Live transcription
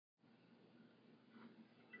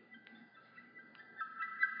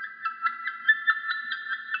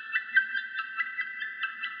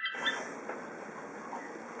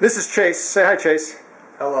This is Chase. Say hi, Chase.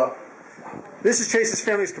 Hello. This is Chase's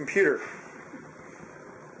family's computer.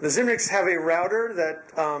 The Zimniks have a router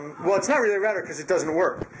that, well, it's not really a router because it doesn't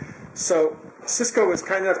work. So Cisco was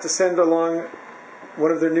kind enough to send along one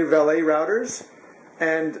of their new Valet routers,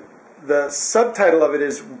 and the subtitle of it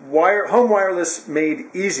is Home Wireless Made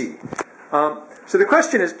Easy. So the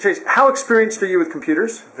question is, Chase, how experienced are you with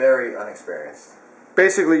computers? Very unexperienced.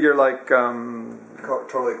 Basically, you're like...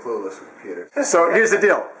 Totally clueless with computers. So here's the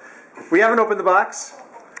deal. We haven't opened the box.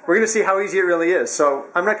 We're going to see how easy it really is. So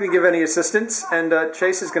I'm not going to give any assistance, and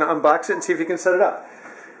Chase is going to unbox it and see if he can set it up.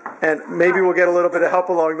 And maybe we'll get a little bit of help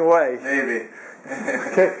along the way. Maybe.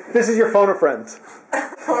 Okay, this is your phone a friend.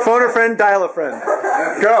 Phone a friend, dial a friend.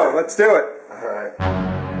 Go, let's do it. All right.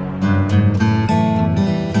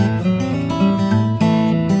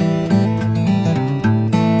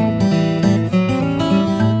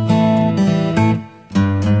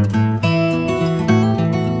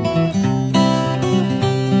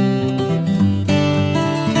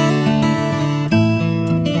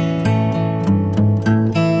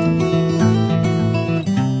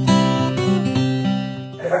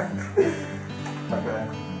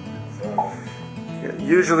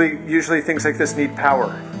 Usually things like this need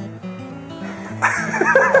power.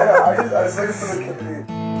 I was looking for the kid.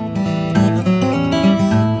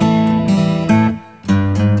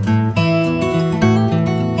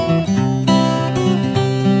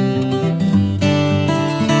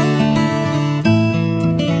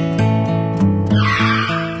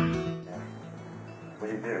 What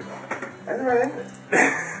do you do? I don't know anything.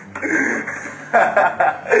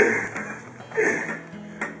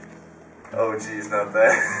 Oh geez, not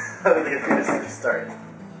that. Let me get this to start.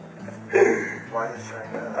 Why is it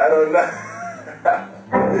showing that? I don't know.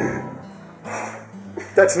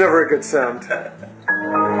 That's never a good sound.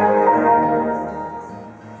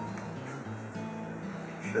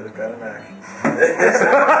 Should have got a Mac.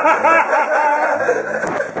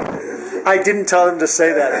 I didn't tell them to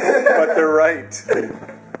say that, but they're right.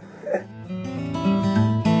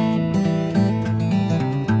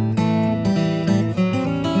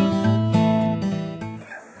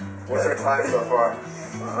 What's our time so far?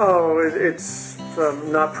 Oh, it's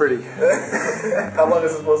not pretty. How long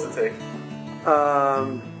is it supposed to take?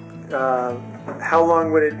 How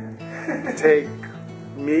long would it take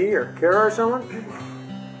me or Kara or someone?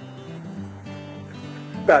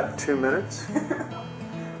 About 2 minutes.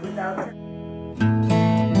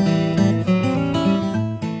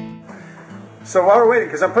 So while we're waiting,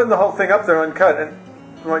 because I'm putting the whole thing up there uncut, and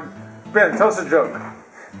I'm like, Ben, tell us a joke.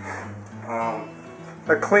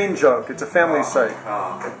 A clean joke. It's a family site.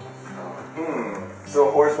 So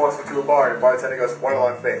a horse walks into a bar, and the bartender goes, "One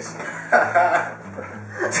long face."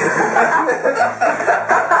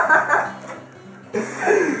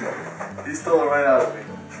 He stole it right out of me.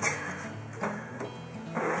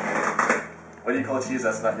 What do you call cheese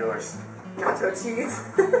that's not yours? Nacho cheese.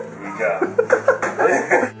 Here we go.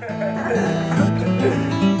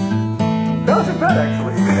 That wasn't bad,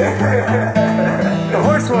 actually. The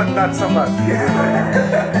horse one, not so much.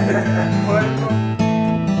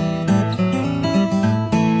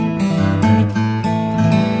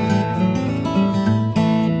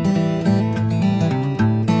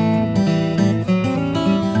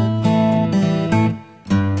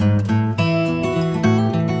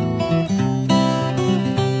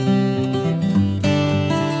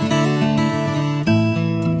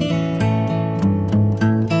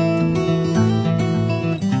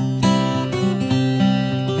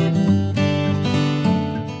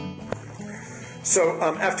 So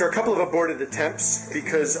after a couple of aborted attempts,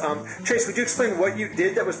 because, Chase, would you explain what you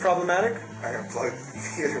did that was problematic? I unplugged the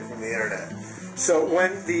computer from the internet. So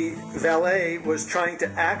when the valet was trying to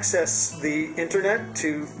access the internet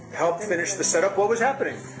to help finish the setup, what was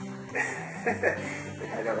happening? They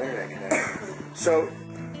had no internet connection.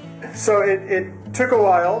 So it took a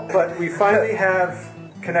while, but we finally have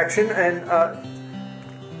connection, and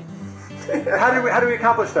how do we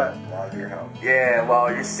accomplish that? Log your home. Yeah,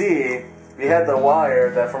 well, you see, we had the wire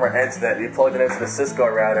that from our internet, we plugged it into the Cisco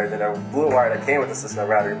router, then our blue wire that came with the Cisco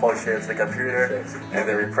router, we plugged it into the computer, and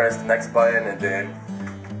then we pressed the next button, and then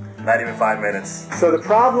not even 5 minutes. So the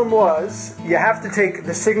problem was, you have to take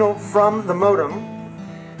the signal from the modem,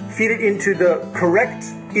 feed it into the correct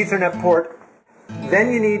Ethernet port,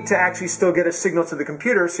 then you need to actually still get a signal to the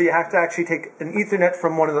computer, so you have to actually take an Ethernet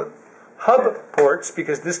from one of the hub ports,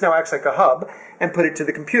 because this now acts like a hub, and put it to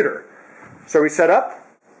the computer. So are we set up?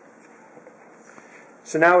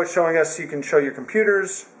 So now it's showing us you can show your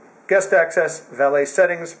computers, guest access, valet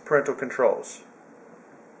settings, parental controls.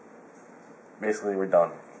 Basically, we're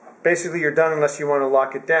done. Basically, you're done unless you want to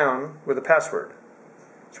lock it down with a password.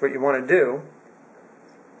 So what you want to do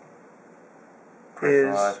is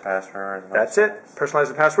personalized password. That's it. Personalize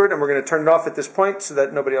the password, and we're going to turn it off at this point so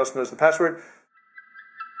that nobody else knows the password.